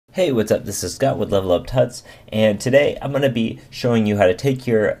Hey, what's up? This is Scott with Level Up Tuts, and today I'm going to be showing you how to take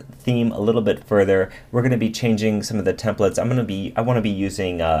your theme a little bit further. We're going to be changing some of the templates. I want to be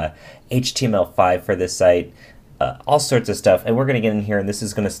using HTML5 for this site, all sorts of stuff, and we're going to get in here, and this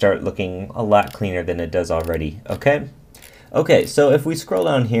is going to start looking a lot cleaner than it does already. Okay? Okay, so if we scroll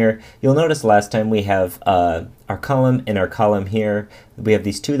down here, you'll notice last time we have our column and our column here. We have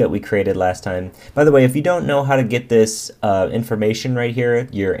these two that we created last time. By the way, if you don't know how to get this information right here,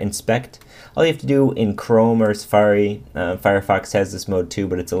 your inspect, all you have to do in Chrome or Safari, Firefox has this mode too,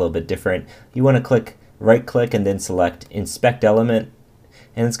 but it's a little bit different. You want to right click and then select inspect element,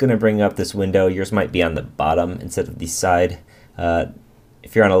 and it's going to bring up this window. Yours might be on the bottom instead of the side.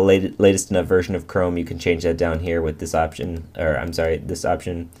 If you're on a latest enough version of Chrome, you can change that down here with this option, or I'm sorry, this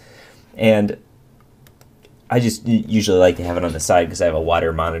option. And I just usually like to have it on the side because I have a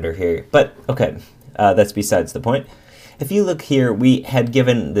water monitor here. But okay, that's besides the point. If you look here, we had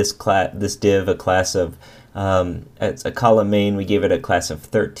given this div a class of it's a column main. We gave it a class of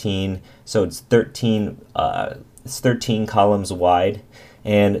 13, so it's 13 columns wide,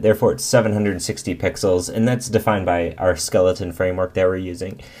 and therefore it's 760 pixels, and that's defined by our skeleton framework that we're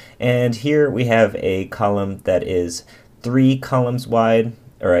using. And here we have a column that is 3 columns wide,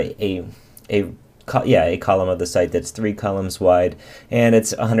 or a column of the site that's 3 columns wide, and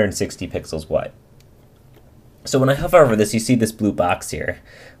it's 160 pixels wide. So when I hover over this, you see this blue box here.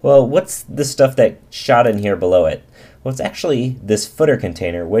 Well, what's the stuff that shot in here below it? Well, it's actually this footer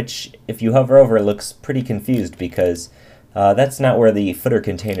container, which if you hover over, it looks pretty confused because that's not where the footer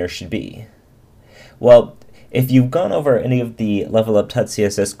container should be. Well, if you've gone over any of the Level Up Tuts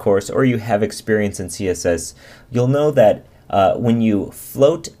CSS course, or you have experience in CSS, you'll know that when you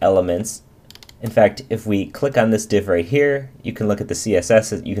float elements, in fact, if we click on this div right here, you can look at the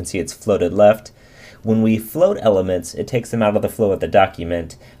CSS, you can see it's floated left. When we float elements, it takes them out of the flow of the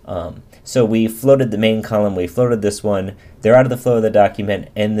document. So we floated the main column, we floated this one, they're out of the flow of the document,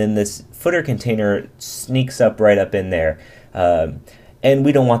 and then this footer container sneaks up right up in there. And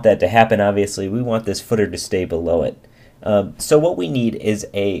we don't want that to happen, obviously. We want this footer to stay below it. So what we need is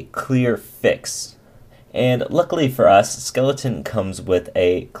a clear fix. And luckily for us, Skeleton comes with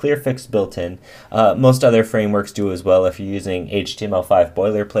a clear fix built in. Most other frameworks do as well. If you're using HTML5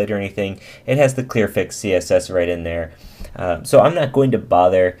 boilerplate or anything, it has the clear fix CSS right in there. So I'm not going to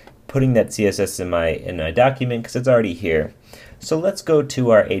bother putting that CSS in my document because it's already here. So let's go to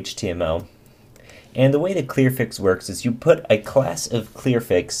our HTML. And the way the clear fix works is you put a class of clear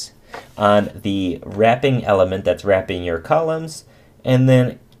fix on the wrapping element that's wrapping your columns, and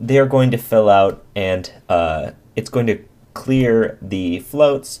then they're going to fill out, and it's going to clear the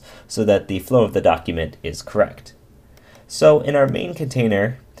floats so that the flow of the document is correct. So in our main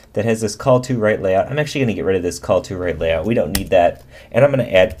container that has this call to write layout, I'm actually going to get rid of this call to write layout. We don't need that, and I'm going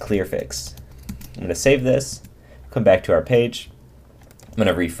to add clear fix. I'm going to save this, come back to our page. I'm going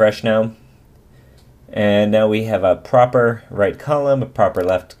to refresh now, and now we have a proper right column, a proper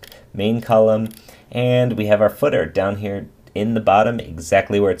left main column, and we have our footer down here in the bottom,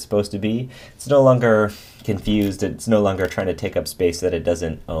 exactly where it's supposed to be. It's no longer confused. It's no longer trying to take up space that it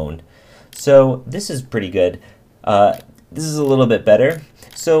doesn't own. So this is pretty good. This is a little bit better.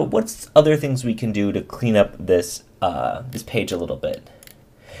 So what's other things we can do to clean up this this page a little bit?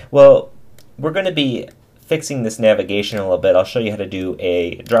 Well, we're going to be fixing this navigation a little bit. I'll show you how to do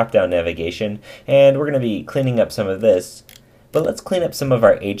a drop-down navigation, and we're going to be cleaning up some of this. But let's clean up some of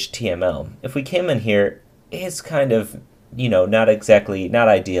our HTML. If we came in here, it's kind of, you know, not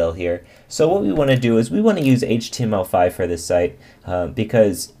ideal here. So what we want to do is we want to use HTML5 for this site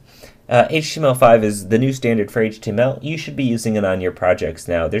because HTML5 is the new standard for HTML. You should be using it on your projects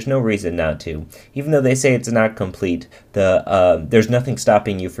now. There's no reason not to. Even though they say it's not complete, there's nothing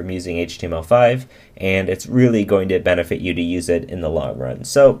stopping you from using HTML5, and it's really going to benefit you to use it in the long run.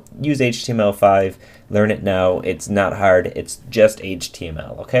 So use HTML5, learn it now. It's not hard, it's just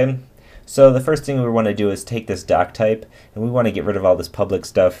HTML, okay? So the first thing we want to do is take this doc type, and we want to get rid of all this public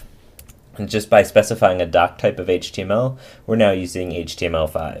stuff. And just by specifying a doc type of HTML, we're now using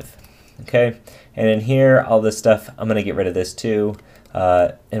HTML5. Okay, and in here, all this stuff, I'm going to get rid of this too,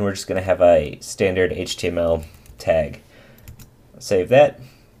 and we're just going to have a standard HTML tag. Save that.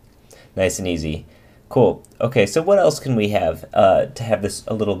 Nice and easy. Cool. Okay, so what else can we have to have this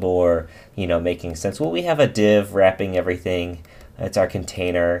a little more, you know, making sense? Well, we have a div wrapping everything. It's our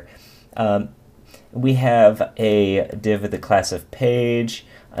container. We have a div with the class of page,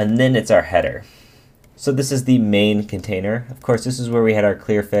 and then it's our header. So this is the main container. Of course, this is where we had our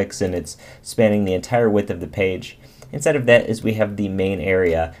clear fix, and it's spanning the entire width of the page. Inside of that is we have the main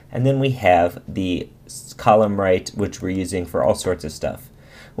area, and then we have the column right, which we're using for all sorts of stuff.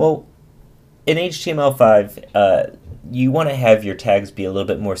 Well, in HTML5, you want to have your tags be a little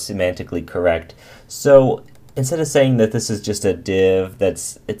bit more semantically correct. So instead of saying that this is just a div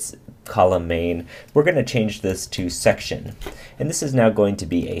that's it's column main, we're going to change this to section. And this is now going to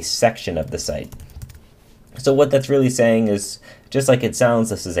be a section of the site. So what that's really saying is, just like it sounds,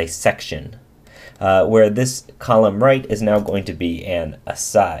 this is a section, where this column right is now going to be an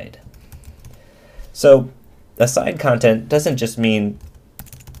aside. So aside content doesn't just mean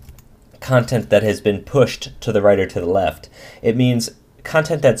content that has been pushed to the right or to the left. It means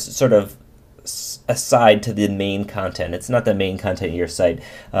content that's sort of aside to the main content. It's not the main content of your site.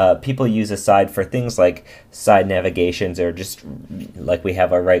 People use aside for things like side navigations or just like we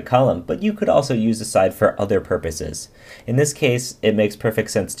have our right column, but you could also use aside for other purposes. In this case, it makes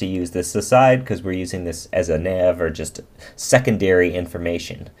perfect sense to use this aside because we're using this as a nav or just secondary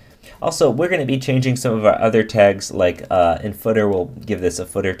information. Also, we're going to be changing some of our other tags, like in footer we'll give this a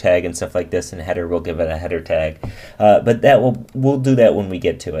footer tag and stuff like this, and header we'll give it a header tag. But we'll do that when we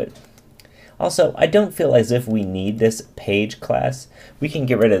get to it. Also, I don't feel as if we need this page class. We can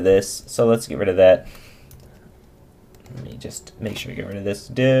get rid of this, so let's get rid of that. Let me just make sure you get rid of this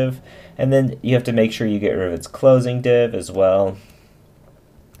div, and then you have to make sure you get rid of its closing div as well.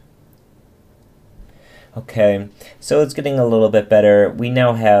 Okay, so it's getting a little bit better. We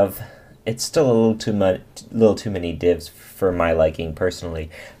now have, it's still a little too many divs for my liking personally,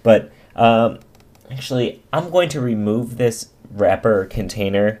 but actually I'm going to remove this wrapper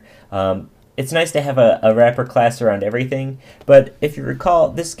container. It's nice to have a wrapper class around everything, but if you recall,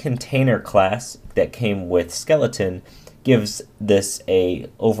 this container class that came with skeleton gives this a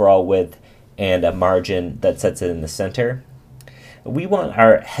overall width and a margin that sets it in the center. We want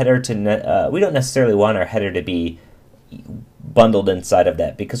our header to, we don't necessarily want our header to be bundled inside of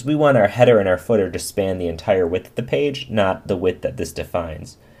that, because we want our header and our footer to span the entire width of the page, not the width that this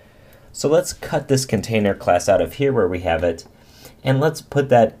defines. So let's cut this container class out of here where we have it, and let's put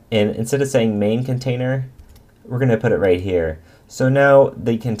that in, instead of saying main container, we're going to put it right here. So now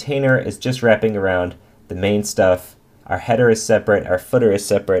the container is just wrapping around the main stuff. Our header is separate, our footer is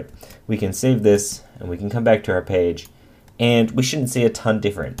separate. We can save this and we can come back to our page, and we shouldn't see a ton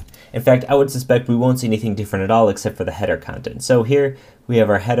different. In fact, I would suspect we won't see anything different at all except for the header content. So here we have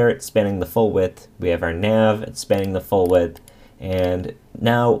our header, it's spanning the full width. We have our nav, it's spanning the full width. And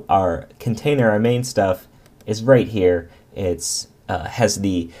now our container, our main stuff, is right here. It's has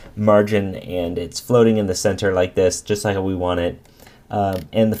the margin and it's floating in the center like this, just like we want it.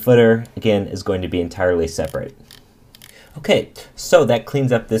 And the footer, again, is going to be entirely separate. Okay, so that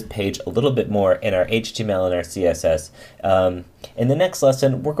cleans up this page a little bit more in our HTML and our CSS. In the next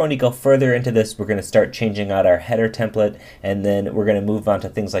lesson, we're going to go further into this. We're going to start changing out our header template, and then we're going to move on to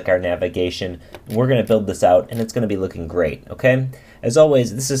things like our navigation. We're going to build this out, and it's going to be looking great, okay? As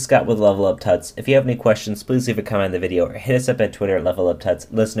always, this is Scott with Level Up Tuts. If you have any questions, please leave a comment on the video or hit us up at Twitter at Level Up Tuts.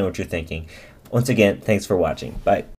 Let us know what you're thinking. Once again, thanks for watching. Bye.